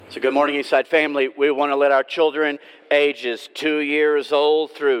So good morning, Eastside family. We want to let our children ages 2 years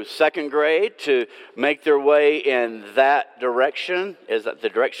old through second grade to make their way in that direction. Is that the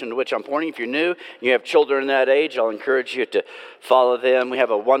direction to which I'm pointing? If you're new, you have children that age, I'll encourage you to follow them. We have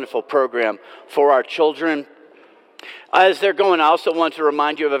a wonderful program for our children. As they're going, I also want to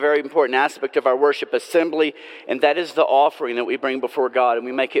remind you of a very important aspect of our worship assembly, and that is the offering that we bring before God. And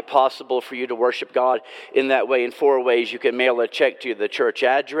we make it possible for you to worship God in that way in 4 ways. You can mail a check to the church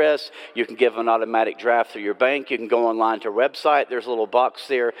address. You can give an automatic draft through your bank. You can go online to our website. There's a little box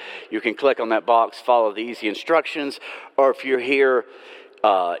there. You can click on that box, follow the easy instructions. Or if you're here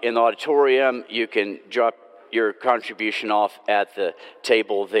in the auditorium, you can drop your contribution off at the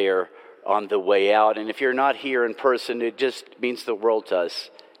table there on the way out. And if you're not here in person, it just means the world to us.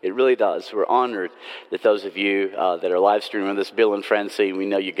 It really does. We're honored that those of you that are live streaming this, Bill and Francie, we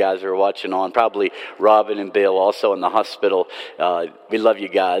know you guys are watching on, probably Robin and Bill also in the hospital. We love you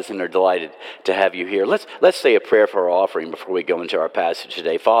guys and are delighted to have you here. Let's say a prayer for our offering before we go into our passage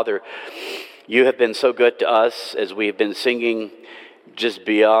today. Father, you have been so good to us as we have been singing just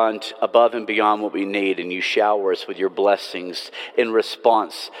above and beyond what we need, and you shower us with your blessings in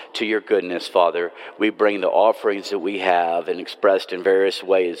response to your goodness, Father. We bring the offerings that we have and expressed in various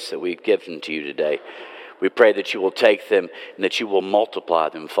ways that we've given to you today. We pray that you will take them and that you will multiply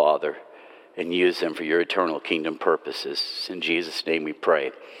them, Father, and use them for your eternal kingdom purposes. In Jesus' name we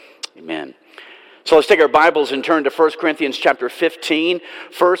pray. Amen. So let's take our Bibles and turn to 1 Corinthians chapter 15.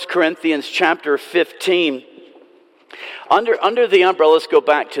 1 Corinthians chapter 15. Under the umbrella, let's go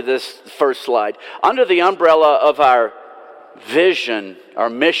back to this first slide. Under the umbrella of our vision, our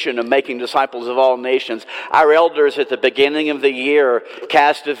mission of making disciples of all nations, our elders at the beginning of the year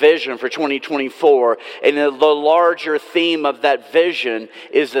cast a vision for 2024. And the larger theme of that vision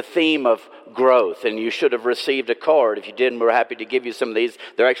is the theme of growth. And you should have received a card. If you didn't, we're happy to give you some of these.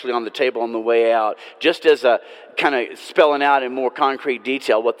 They're actually on the table on the way out, just as a kind of spelling out in more concrete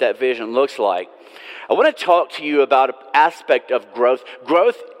detail what that vision looks like. I want to talk to you about an aspect of growth.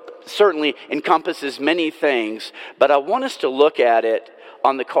 Growth certainly encompasses many things, but I want us to look at it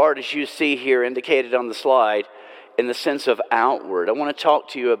on the card as you see here indicated on the slide in the sense of outward. I want to talk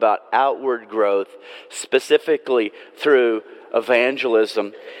to you about outward growth, specifically through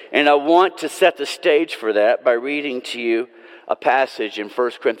evangelism. And I want to set the stage for that by reading to you a passage in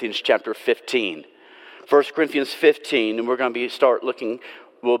 1 Corinthians chapter 15. 1 Corinthians 15, and we're going to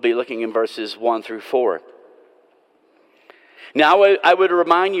we'll be looking in verses 1 through 4. Now I would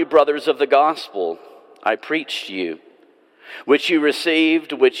remind you, brothers, of the gospel I preached to you, which you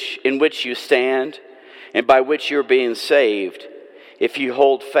received, in which you stand, and by which you're being saved, if you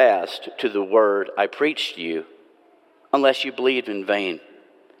hold fast to the word I preached to you, unless you believed in vain.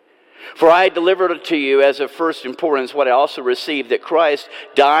 For I delivered to you as of first importance what I also received, that Christ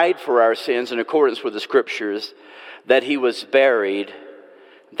died for our sins in accordance with the Scriptures, that he was buried,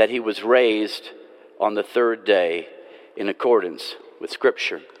 that he was raised on the third day in accordance with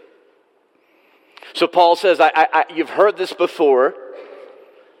Scripture. So Paul says, you've heard this before,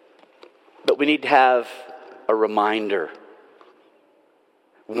 but we need to have a reminder.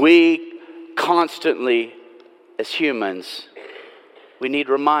 We constantly, as humans, we need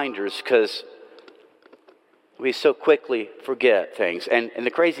reminders because we so quickly forget things. And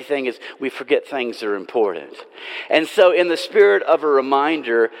the crazy thing is we forget things that are important. And so in the spirit of a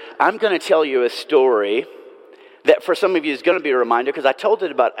reminder, I'm going to tell you a story that for some of you is going to be a reminder because I told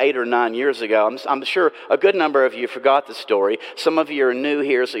it about 8 or 9 years ago. I'm sure a good number of you forgot the story. Some of you are new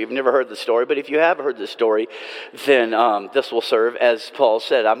here, so you've never heard the story. But if you have heard the story, then this will serve. As Paul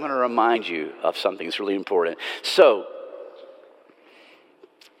said, I'm going to remind you of something that's really important. So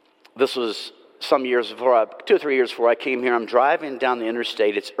this was some years before, 2 or 3 years before I came here. I'm driving down the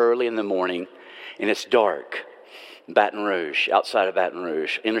interstate. It's early in the morning, and it's dark. Baton Rouge, outside of Baton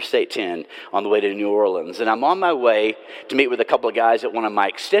Rouge, Interstate 10, on the way to New Orleans. And I'm on my way to meet with a couple of guys at one of my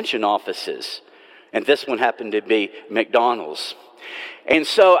extension offices. And this one happened to be McDonald's. And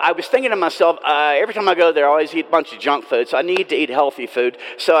so I was thinking to myself, every time I go there, I always eat a bunch of junk food, so I need to eat healthy food.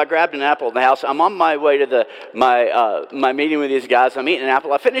 So I grabbed an apple in the house. I'm on my way to my meeting with these guys. I'm eating an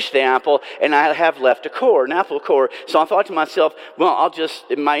apple. I finished the apple, and I have left an apple core. So I thought to myself, well,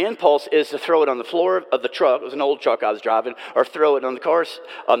 my impulse is to throw it on the floor of the truck. It was an old truck I was driving, or throw it on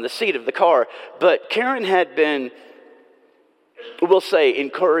the seat of the car. But Karen had been, we'll say,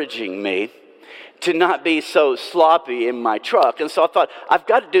 encouraging me to not be so sloppy in my truck. And so I thought, I've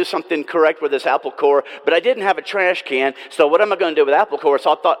got to do something correct with this apple core, but I didn't have a trash can, so what am I going to do with apple core?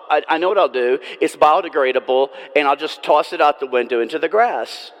 So I thought, I know what I'll do. It's biodegradable, and I'll just toss it out the window into the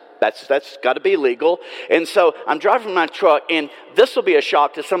grass. That's got to be legal. And so I'm driving my truck, and this will be a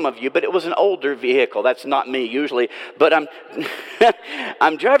shock to some of you, but it was an older vehicle. That's not me usually. But I'm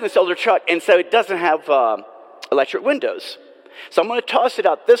I'm driving this older truck, and so it doesn't have electric windows. So I'm going to toss it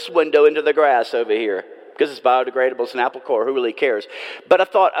out this window into the grass over here, because it's biodegradable, it's an apple core, who really cares? But I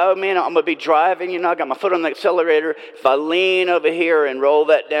thought, oh man, I'm going to be driving, I got my foot on the accelerator. If I lean over here and roll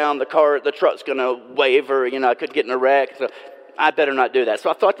that down, the truck's going to waver, I could get in a wreck. So I better not do that. So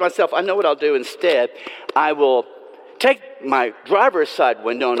I thought to myself, I know what I'll do instead. I will take my driver's side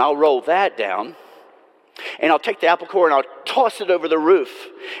window and I'll roll that down. And I'll take the apple core and I'll toss it over the roof.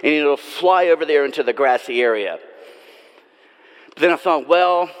 And it'll fly over there into the grassy area. But then I thought,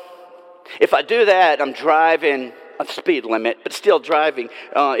 well, if I do that, I'm driving a speed limit, but still driving.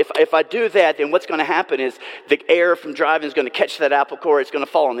 If I do that, then what's going to happen is the air from driving is going to catch that apple core. It's going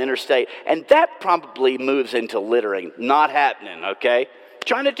to fall on the interstate. And that probably moves into littering. Not happening, okay?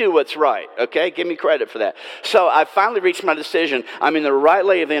 Trying to do what's right, okay? Give me credit for that. So I finally reached my decision. I'm in the right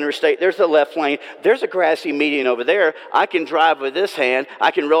lane of the interstate. There's the left lane. There's a grassy median over there. I can drive with this hand.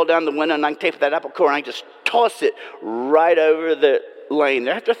 I can roll down the window and I can take that apple core and I can just toss it right over the lane.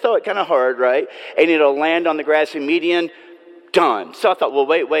 I have to throw it kind of hard, right? And it'll land on the grassy median. Done. So I thought, well,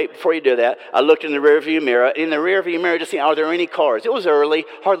 wait, before you do that, I looked in the rearview mirror. In the rearview mirror to see, are there any cars? It was early.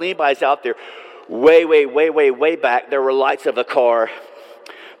 Hardly anybody's out there. Way back, there were lights of a car.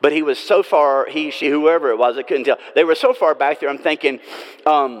 But he was so far, he, she, whoever it was, I couldn't tell. They were so far back there, I'm thinking,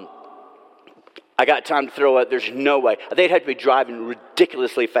 I got time to throw it. There's no way. They'd have to be driving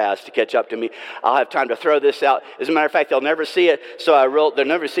ridiculously fast to catch up to me. I'll have time to throw this out. As a matter of fact, they'll never see it. They'll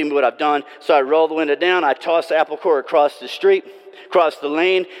never see what I've done. So I roll the window down. I toss the apple core across the street, across the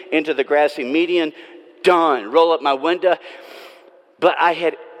lane, into the grassy median. Done. Roll up my window. But I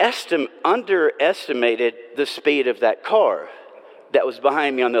had underestimated the speed of that car that was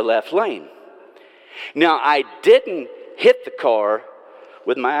behind me on the left lane. Now, I didn't hit the car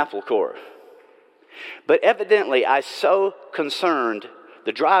with my apple core. But evidently, I so concerned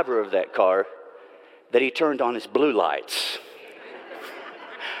the driver of that car that he turned on his blue lights.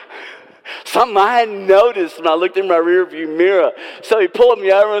 Something I hadn't noticed when I looked in my rearview mirror. So he pulled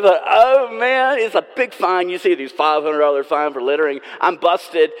me over and thought, oh man, it's a big fine. You see these $500 fine for littering. I'm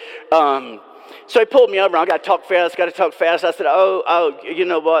busted. So he pulled me over. I got to talk fast. I said, oh, you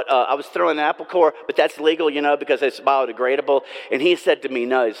know what? I was throwing an apple core, but that's legal, because it's biodegradable. And he said to me,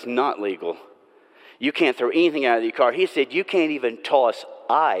 no, it's not legal. You can't throw anything out of your car. He said, you can't even toss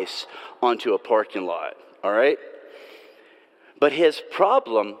ice onto a parking lot, all right? But his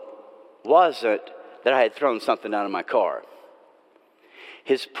problem wasn't that I had thrown something out of my car.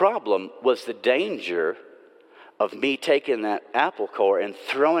 His problem was the danger of me taking that apple core and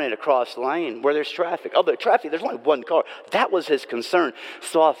throwing it across the lane where there's traffic. Oh, there's only one car. That was his concern.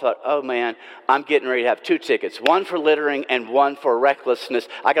 So I thought, oh man, I'm getting ready to have 2 tickets, one for littering and one for recklessness.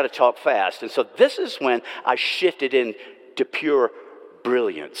 I got to talk fast. And so this is when I shifted into pure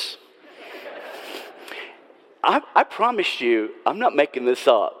brilliance. I promise you, I'm not making this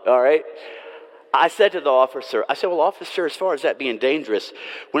up, all right? I said to the officer, well, officer, as far as that being dangerous,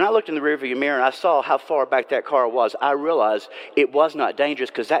 when I looked in the rearview mirror and I saw how far back that car was, I realized it was not dangerous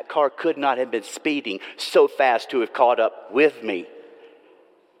because that car could not have been speeding so fast to have caught up with me.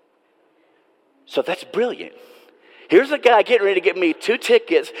 So that's brilliant. Here's a guy getting ready to get me 2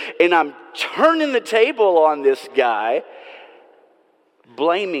 tickets, and I'm turning the table on this guy,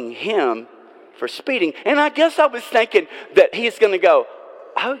 blaming him for speeding. And I guess I was thinking that he's going to go,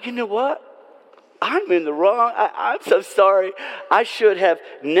 oh, you know what? I'm in the wrong. I'm so sorry. I should have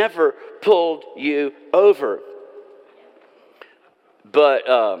never pulled you over.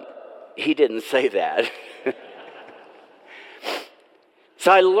 But he didn't say that.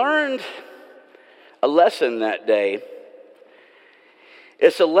 So I learned a lesson that day.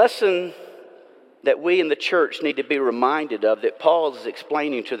 It's a lesson that we in the church need to be reminded of, that Paul is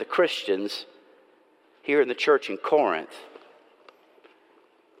explaining to the Christians here in the church in Corinth.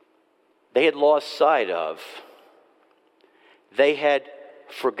 They had lost sight of. They had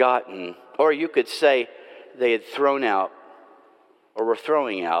forgotten. Or you could say they had thrown out or were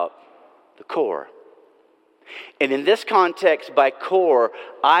throwing out the core. And in this context, by core,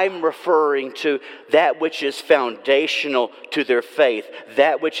 I'm referring to that which is foundational to their faith,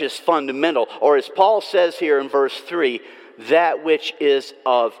 that which is fundamental. Or as Paul says here in verse 3, that which is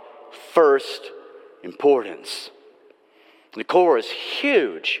of first importance. The core is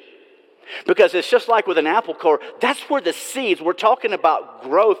huge. Because it's just like with an apple core, that's where the seeds, we're talking about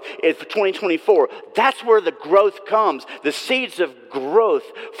growth for 2024. That's where the growth comes. The seeds of growth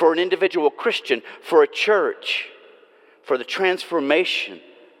for an individual Christian, for a church, for the transformation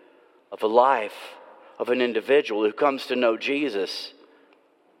of a life of an individual who comes to know Jesus.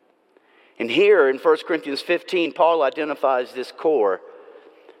 And here in 1 Corinthians 15, Paul identifies this core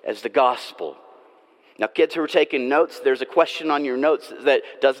as the gospel. Now, kids who are taking notes, there's a question on your notes that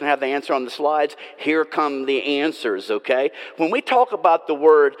doesn't have the answer on the slides. Here come the answers, okay? When we talk about the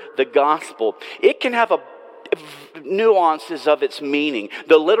word, the gospel, it can have nuances of its meaning.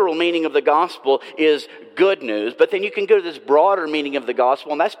 The literal meaning of the gospel is good news, but then you can go to this broader meaning of the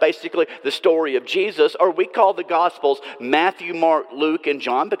gospel, and that's basically the story of Jesus, or we call the gospels Matthew, Mark, Luke, and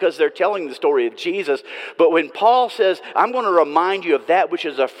John, because they're telling the story of Jesus. But when Paul says, I'm going to remind you of that which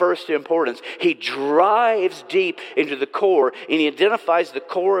is of first importance, he drives deep into the core, and he identifies the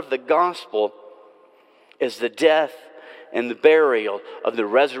core of the gospel as the death and the burial of the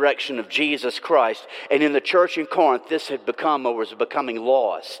resurrection of Jesus Christ. And in the church in Corinth, this had become or was becoming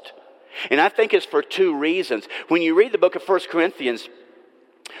lost. And I think it's for two reasons. When you read the book of 1 Corinthians,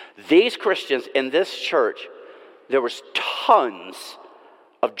 these Christians in this church, there was tons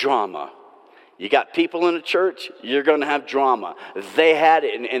of drama. You got people in the church, you're going to have drama. They had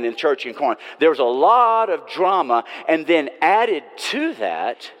it in the church in Corinth. There was a lot of drama, and then added to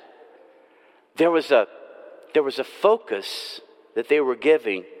that, there was a focus that they were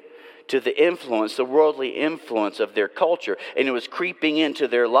giving to the influence, the worldly influence of their culture. And it was creeping into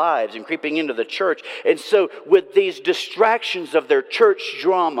their lives and creeping into the church. And so with these distractions of their church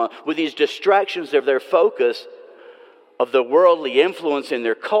drama, with these distractions of their focus, of the worldly influence in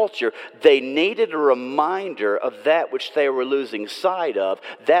their culture, they needed a reminder of that which they were losing sight of,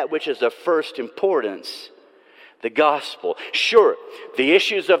 that which is of first importance, the gospel. Sure, the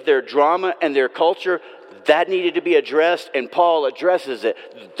issues of their drama and their culture, that needed to be addressed, and Paul addresses it.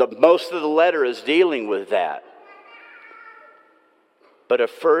 Most of the letter is dealing with that. But of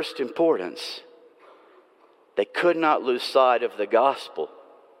first importance, they could not lose sight of the gospel.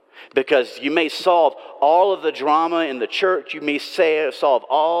 Because you may solve all of the drama in the church, you may solve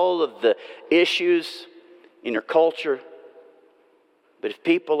all of the issues in your culture, but if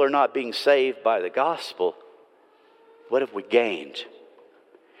people are not being saved by the gospel, what have we gained?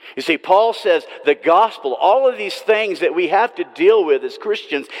 You see, Paul says the gospel, all of these things that we have to deal with as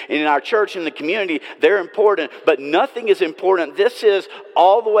Christians in our church and the community, they're important, but nothing is important. This is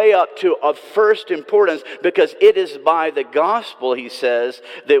all the way up to of first importance, because it is by the gospel, he says,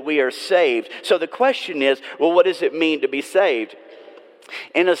 that we are saved. So the question is, well, what does it mean to be saved?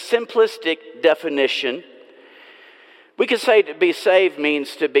 In a simplistic definition, we could say to be saved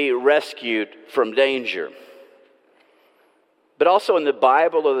means to be rescued from danger. But also in the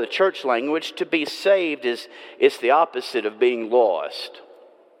Bible or the church language, to be saved is the opposite of being lost.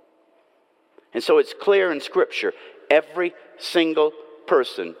 And so it's clear in Scripture, every single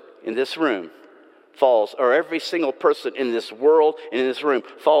person in this room falls, or every single person in this world and in this room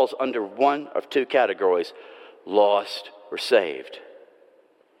falls under one of two categories, lost or saved.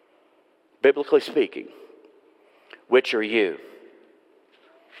 Biblically speaking, which are you?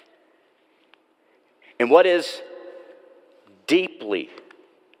 And what is deeply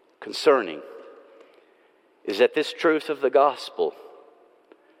concerning is that this truth of the gospel,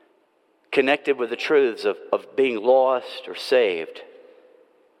 connected with the truths of being lost or saved,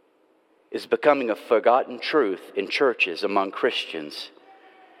 is becoming a forgotten truth in churches among Christians.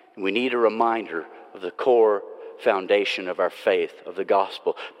 We need a reminder of the core foundation of our faith, of the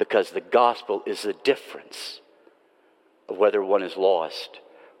gospel, because the gospel is the difference of whether one is lost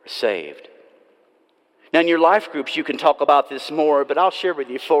or saved. Now, in your life groups, you can talk about this more, but I'll share with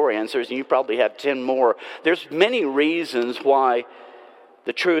you 4 answers, and you probably have 10 more. There's many reasons why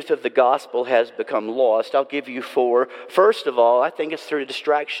the truth of the gospel has become lost. I'll give you 4. First of all, I think it's through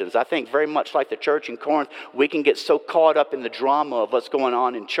distractions. I think very much like the church in Corinth, we can get so caught up in the drama of what's going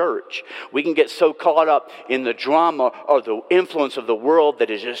on in church. We can get so caught up in the drama or the influence of the world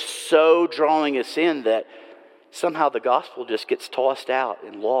that is just so drawing us in that somehow the gospel just gets tossed out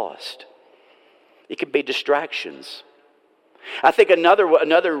and lost. It can be distractions. I think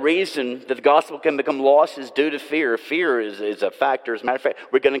another reason that the gospel can become lost is due to fear. Fear is a factor. As a matter of fact,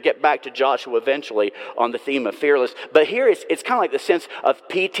 we're going to get back to Joshua eventually on the theme of fearless. But here it's kind of like the sense of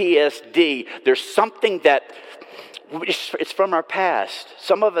PTSD. There's something that it's from our past.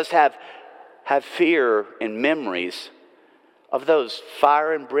 Some of us have fear and memories of those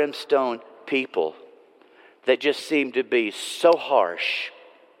fire and brimstone people that just seemed to be so harsh.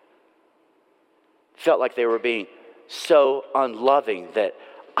 Felt like they were being so unloving that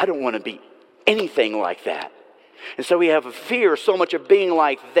I don't want to be anything like that. And so we have a fear so much of being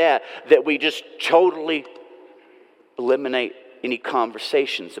like that we just totally eliminate any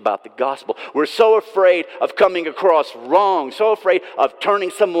conversations about the gospel. We're so afraid of coming across wrong, so afraid of turning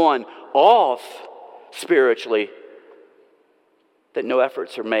someone off spiritually, that no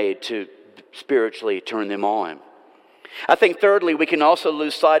efforts are made to spiritually turn them on. I think thirdly, we can also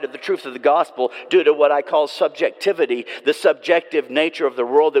lose sight of the truth of the gospel due to what I call subjectivity, the subjective nature of the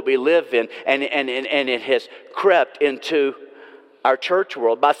world that we live in, and it has crept into our church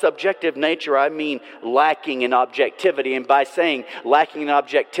world. By subjective nature, I mean lacking in objectivity, and by saying lacking in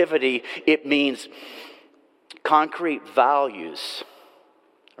objectivity, it means concrete values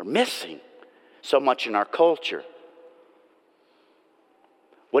are missing so much in our culture.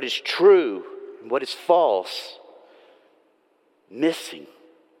 What is true and what is false, missing.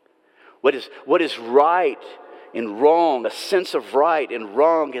 What is right and wrong, a sense of right and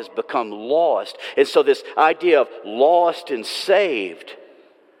wrong has become lost. And so this idea of lost and saved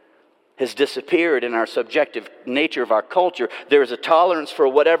has disappeared in our subjective nature of our culture. There is a tolerance for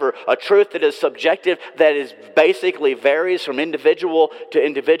whatever, a truth that is subjective, that is basically varies from individual to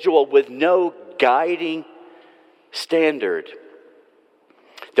individual with no guiding standard.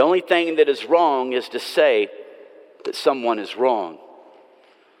 The only thing that is wrong is to say that someone is wrong.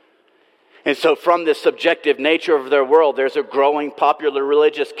 And so from this subjective nature of their world, there's a growing popular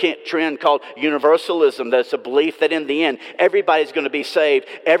religious trend called universalism. That's a belief that in the end, everybody's going to be saved.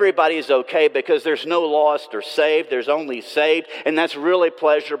 Everybody's okay because there's no lost or saved. There's only saved. And that's really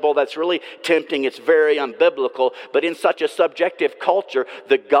pleasurable. That's really tempting. It's very unbiblical. But in such a subjective culture,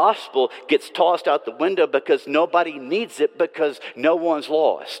 the gospel gets tossed out the window because nobody needs it because no one's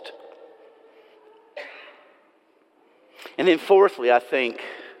lost. And then fourthly, I think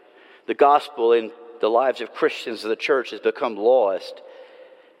the gospel in the lives of Christians of the church has become lost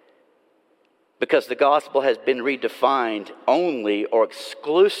because the gospel has been redefined only or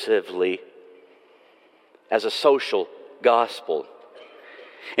exclusively as a social gospel.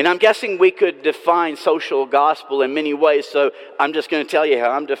 And I'm guessing we could define social gospel in many ways, so I'm just going to tell you how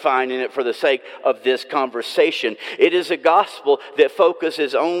I'm defining it for the sake of this conversation. It is a gospel that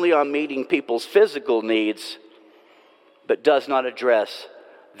focuses only on meeting people's physical needs, but does not address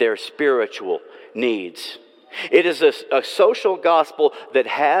their spiritual needs. It is a social gospel that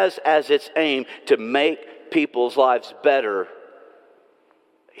has as its aim to make people's lives better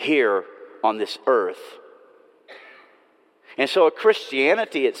here on this earth. And so a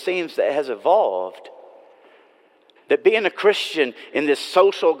Christianity, it seems, that has evolved. That being a Christian in this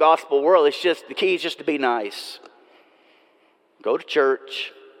social gospel world, it's just, the key is just to be nice. Go to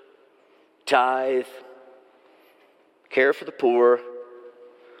church, tithe, care for the poor,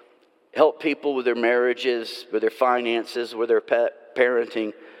 help people with their marriages, with their finances, with their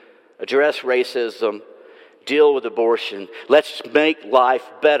parenting, address racism, deal with abortion. Let's make life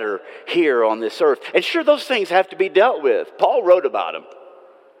better here on this earth. And sure, those things have to be dealt with. Paul wrote about them.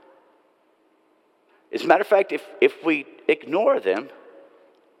 As a matter of fact, if we ignore them,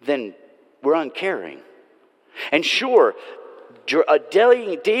 then we're uncaring. And sure,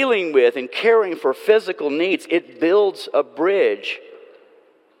 dealing with and caring for physical needs, it builds a bridge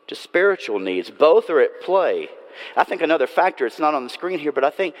to spiritual needs. Both are at play. I think another factor, it's not on the screen here, but I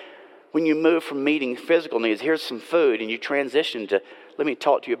think when you move from meeting physical needs, here's some food, and you transition to, let me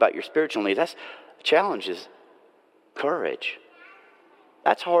talk to you about your spiritual needs. That's challenges courage.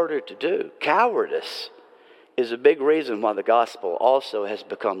 That's harder to do. Cowardice is a big reason why the gospel also has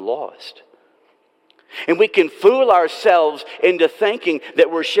become lost. And we can fool ourselves into thinking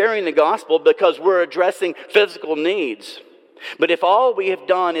that we're sharing the gospel because we're addressing physical needs. But if all we have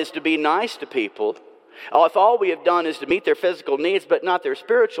done is to be nice to people, if all we have done is to meet their physical needs but not their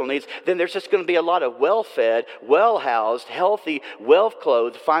spiritual needs, then there's just going to be a lot of well-fed, well-housed, healthy,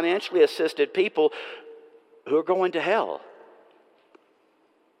 well-clothed, financially assisted people who are going to hell,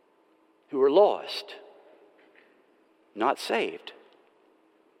 who are lost, not saved.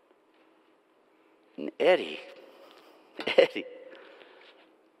 And Eddie,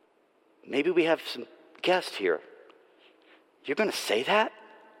 maybe we have some guests here. You're going to say that?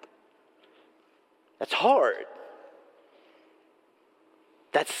 That's hard.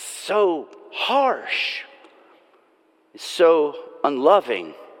 That's so harsh. It's so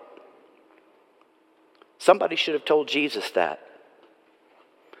unloving. Somebody should have told Jesus that.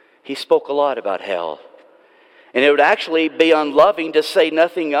 He spoke a lot about hell. And it would actually be unloving to say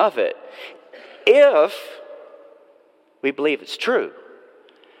nothing of it if we believe it's true.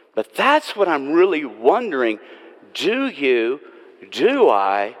 But that's what I'm really wondering. Do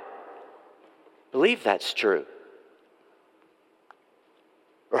I believe that's true?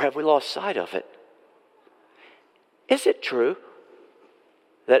 Or have we lost sight of it? Is it true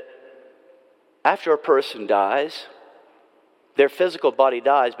that after a person dies, their physical body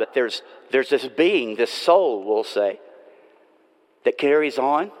dies, but there's this being, this soul, we'll say, that carries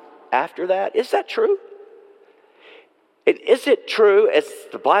on after that? Is that true? And is it true, as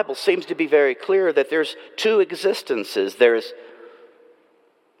the Bible seems to be very clear, that there's two existences? There's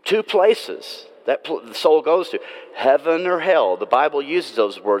two places that the soul goes to, heaven or hell. The Bible uses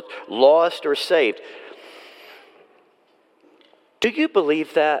those words, lost or saved. Do you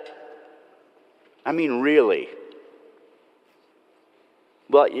believe that? I mean, really?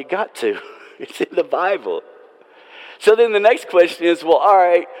 Well, you got to. It's in the Bible. So then the next question is, well, all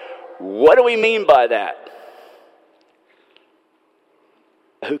right, what do we mean by that?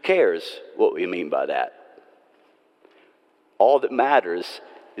 Who cares what we mean by that? All that matters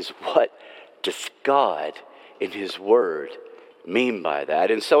is what does God in His Word mean by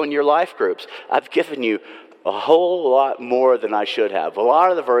that? And so in your life groups, I've given you a whole lot more than I should have. A lot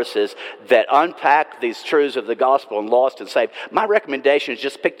of the verses that unpack these truths of the gospel and lost and saved. My recommendation is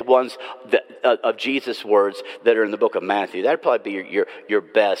just pick the ones that, of Jesus' words that are in the book of Matthew. That'd probably be your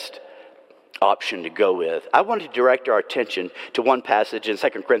best option to go with. I want to direct our attention to one passage in 2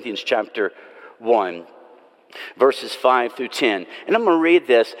 Corinthians chapter 1. Verses 5 through 10. And I'm going to read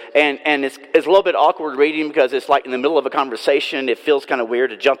this, and it's a little bit awkward reading because it's like in the middle of a conversation. It feels kind of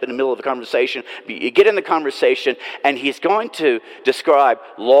weird to jump in the middle of a conversation. But you get in the conversation, and he's going to describe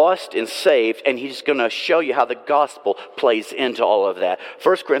lost and saved, and he's going to show you how the gospel plays into all of that.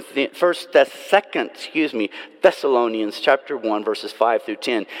 2 Thessalonians chapter 1, verses 5 through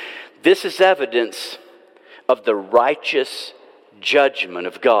 10. This is evidence of the righteous judgment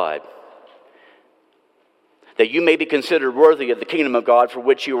of God, that you may be considered worthy of the kingdom of God, for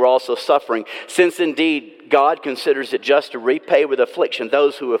which you are also suffering. Since indeed God considers it just to repay with affliction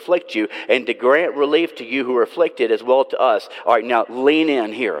those who afflict you, and to grant relief to you who are afflicted as well to us. All right, now lean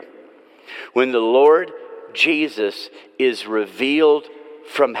in here. When the Lord Jesus is revealed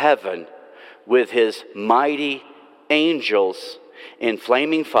from heaven with His mighty angels in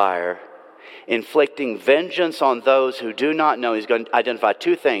flaming fire, inflicting vengeance on those who do not know. He's going to identify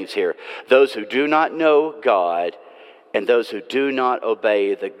two things here. Those who do not know God and those who do not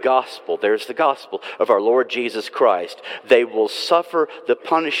obey the gospel. There's the gospel of our Lord Jesus Christ. They will suffer the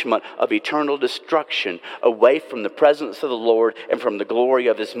punishment of eternal destruction away from the presence of the Lord and from the glory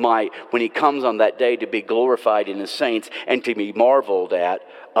of His might when He comes on that day to be glorified in His saints and to be marveled at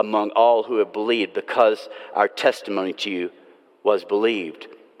among all who have believed, because our testimony to you was believed.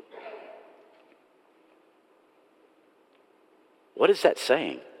 What is that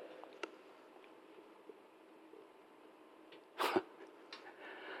saying?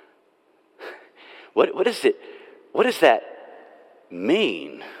 What is it? What does that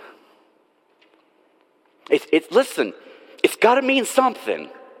mean? Listen, it's got to mean something.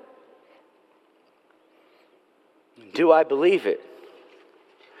 Do I believe it?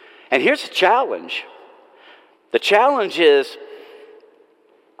 And here's the challenge. The challenge is,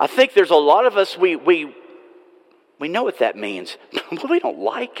 I think there's a lot of us, we know what that means, but we don't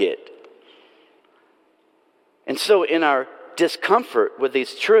like it. And so in our discomfort with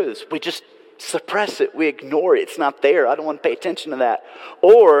these truths, we just suppress it. We ignore it. It's not there. I don't want to pay attention to that.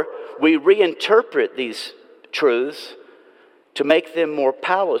 Or we reinterpret these truths to make them more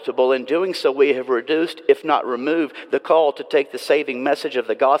palatable. In doing so, we have reduced, if not removed, the call to take the saving message of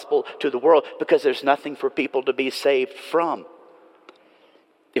the gospel to the world, because there's nothing for people to be saved from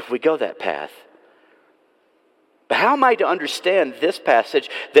if we go that path. But how am I to understand this passage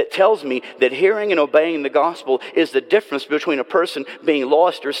that tells me that hearing and obeying the gospel is the difference between a person being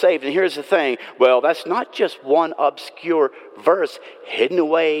lost or saved? And here's the thing. Well, that's not just one obscure verse hidden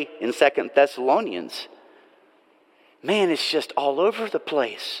away in 2 Thessalonians. Man, it's just all over the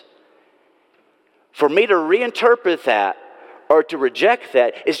place. For me to reinterpret that or to reject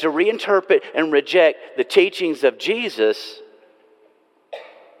that is to reinterpret and reject the teachings of Jesus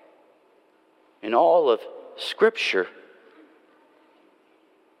in all of Scripture.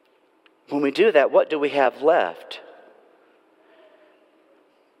 When we do that, what do we have left?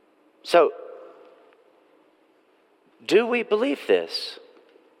 So, do we believe this?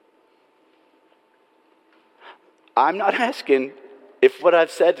 I'm not asking if what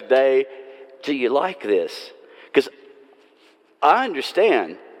I've said today, do you like this? Because I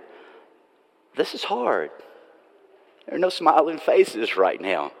understand this is hard. There are no smiling faces right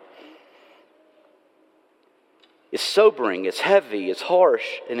now. It's sobering, it's heavy, it's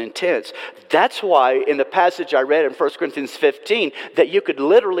harsh and intense. That's why in the passage I read in 1 Corinthians 15, that you could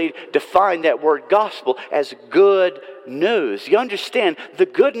literally define that word gospel as good news. You understand, the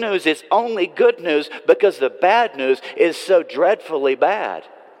good news is only good news because the bad news is so dreadfully bad.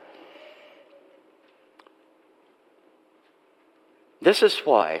 This is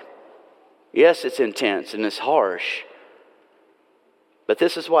why, yes, it's intense and it's harsh, But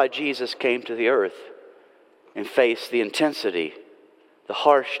this is why Jesus came to the earth and faced the intensity, the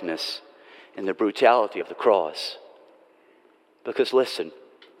harshness, and the brutality of the cross. Because listen,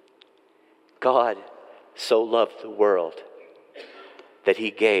 God so loved the world that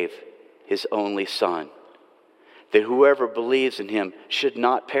He gave His only Son, that whoever believes in Him should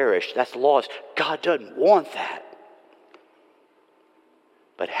not perish. That's lost. God doesn't want that.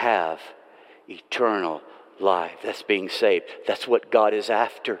 But have eternal life. That's being saved. That's what God is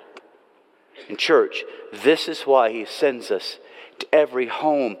after. In church, this is why He sends us to every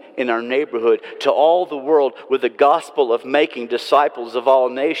home in our neighborhood, to all the world with the gospel of making disciples of all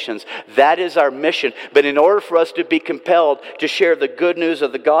nations. That is our mission. But in order for us to be compelled to share the good news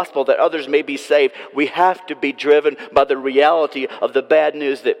of the gospel that others may be saved, we have to be driven by the reality of the bad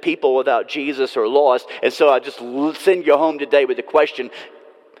news that people without Jesus are lost. And so I just send you home today with the question,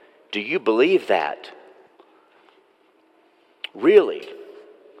 do you believe that? Really?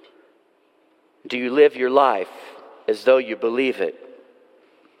 Do you live your life as though you believe it?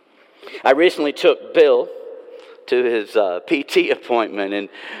 I recently took Bill to his PT appointment,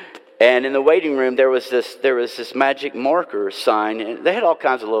 and in the waiting room there was this magic marker sign, and they had all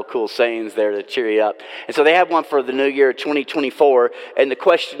kinds of little cool sayings there to cheer you up. And so they had one for the new year 2024, and the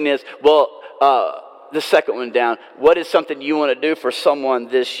question is, the second one down, what is something you want to do for someone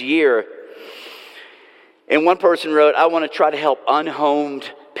this year? And one person wrote, I want to try to help unhomed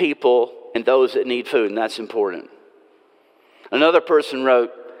people and those that need food, and that's important. Another person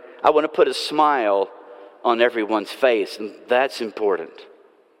wrote, I want to put a smile on everyone's face, and that's important.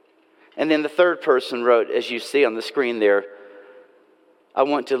 And then the third person wrote, as you see on the screen there, I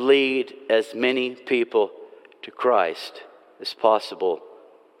want to lead as many people to Christ as possible.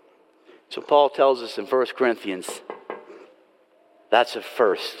 So Paul tells us in 1 Corinthians, that's of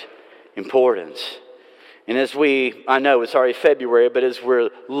first importance. And as I know it's already February, but as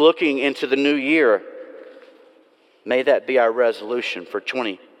we're looking into the new year, may that be our resolution for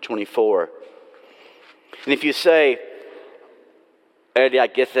 2024. And if you say, Eddie, I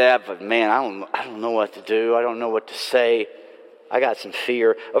get that, but man, I don't know what to do. I don't know what to say. I got some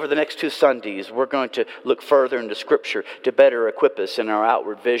fear. Over the next 2 Sundays, we're going to look further into Scripture to better equip us in our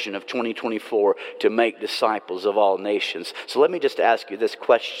outward vision of 2024 to make disciples of all nations. So let me just ask you this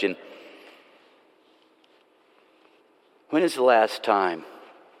question. When is the last time,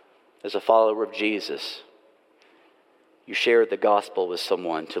 as a follower of Jesus, you shared the gospel with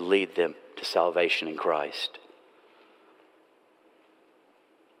someone to lead them to salvation in Christ?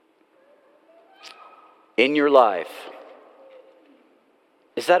 In your life,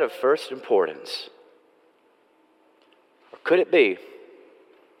 is that of first importance? Or could it be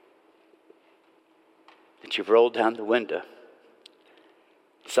that you've rolled down the window,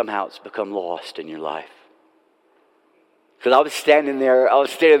 somehow it's become lost in your life? Because I was standing there on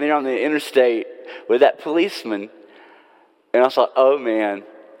the interstate with that policeman, and I thought, oh man,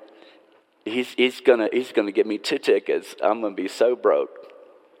 he's gonna give me 2 tickets. I'm gonna be so broke.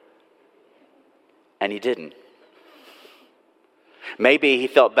 And he didn't. Maybe he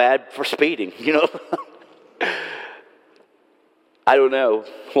felt bad for speeding, I don't know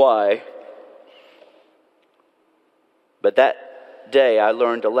why. But that day I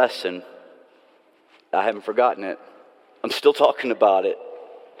learned a lesson. I haven't forgotten it. I'm still talking about it.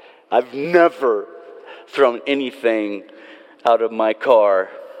 I've never thrown anything out of my car.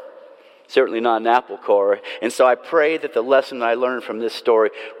 Certainly not an Apple car. And so I pray that the lesson I learned from this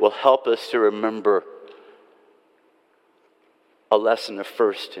story will help us to remember a lesson of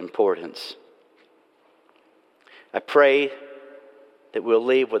first importance. I pray that we'll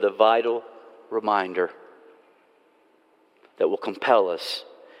leave with a vital reminder that will compel us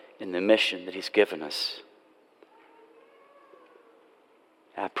in the mission that He's given us.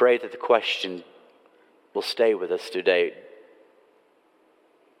 I pray that the question will stay with us today.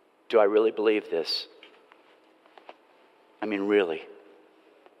 Do I really believe this? I mean, really?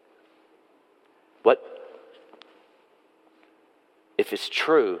 What if it's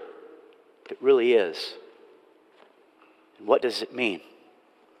true, if it really is? What does it mean?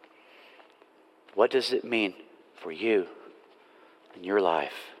 What does it mean for you in your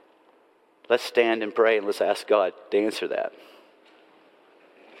life? Let's stand and pray and let's ask God to answer that.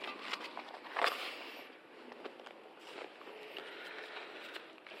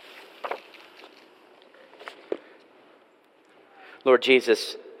 Lord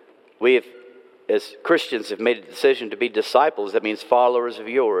Jesus, we as Christians have made a decision to be disciples. That means followers of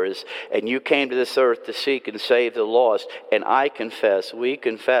yours. And you came to this earth to seek and save the lost. And we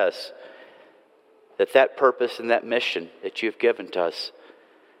confess that purpose and that mission that you've given to us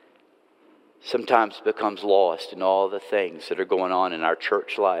sometimes becomes lost in all the things that are going on in our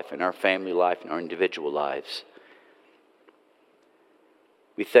church life, in our family life, in our individual lives.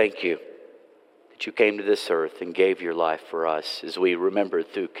 We thank you that you came to this earth and gave your life for us as we remember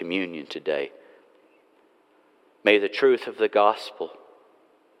through communion today. May the truth of the gospel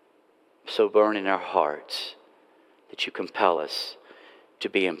so burn in our hearts that you compel us to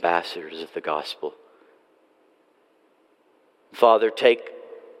be ambassadors of the gospel. Father, take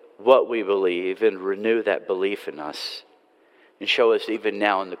what we believe and renew that belief in us, and show us even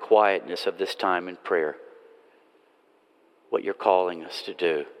now in the quietness of this time in prayer what you're calling us to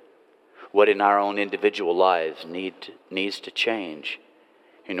do, what in our own individual lives needs to change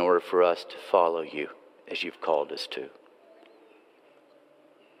in order for us to follow you as you've called us to.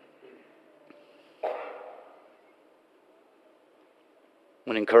 I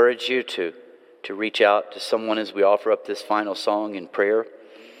want to encourage you to reach out to someone as we offer up this final song in prayer.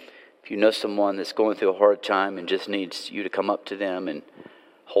 If you know someone that's going through a hard time and just needs you to come up to them and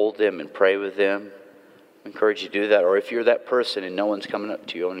hold them and pray with them, I encourage you to do that. Or if you're that person and no one's coming up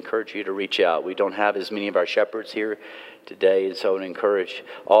to you, I encourage you to reach out. We don't have as many of our shepherds here today, and so I would encourage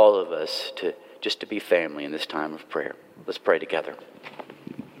all of us to be family in this time of prayer. Let's pray together.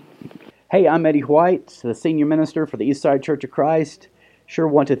 Hey, I'm Eddie White, the senior minister for the Eastside Church of Christ. Sure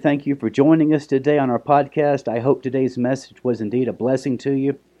want to thank you for joining us today on our podcast. I hope today's message was indeed a blessing to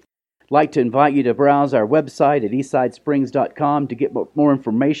you. I'd like to invite you to browse our website at eastsidesprings.com to get more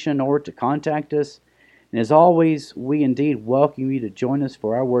information or to contact us. And as always, we indeed welcome you to join us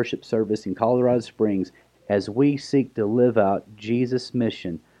for our worship service in Colorado Springs as we seek to live out Jesus'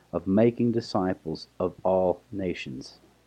 mission of making disciples of all nations.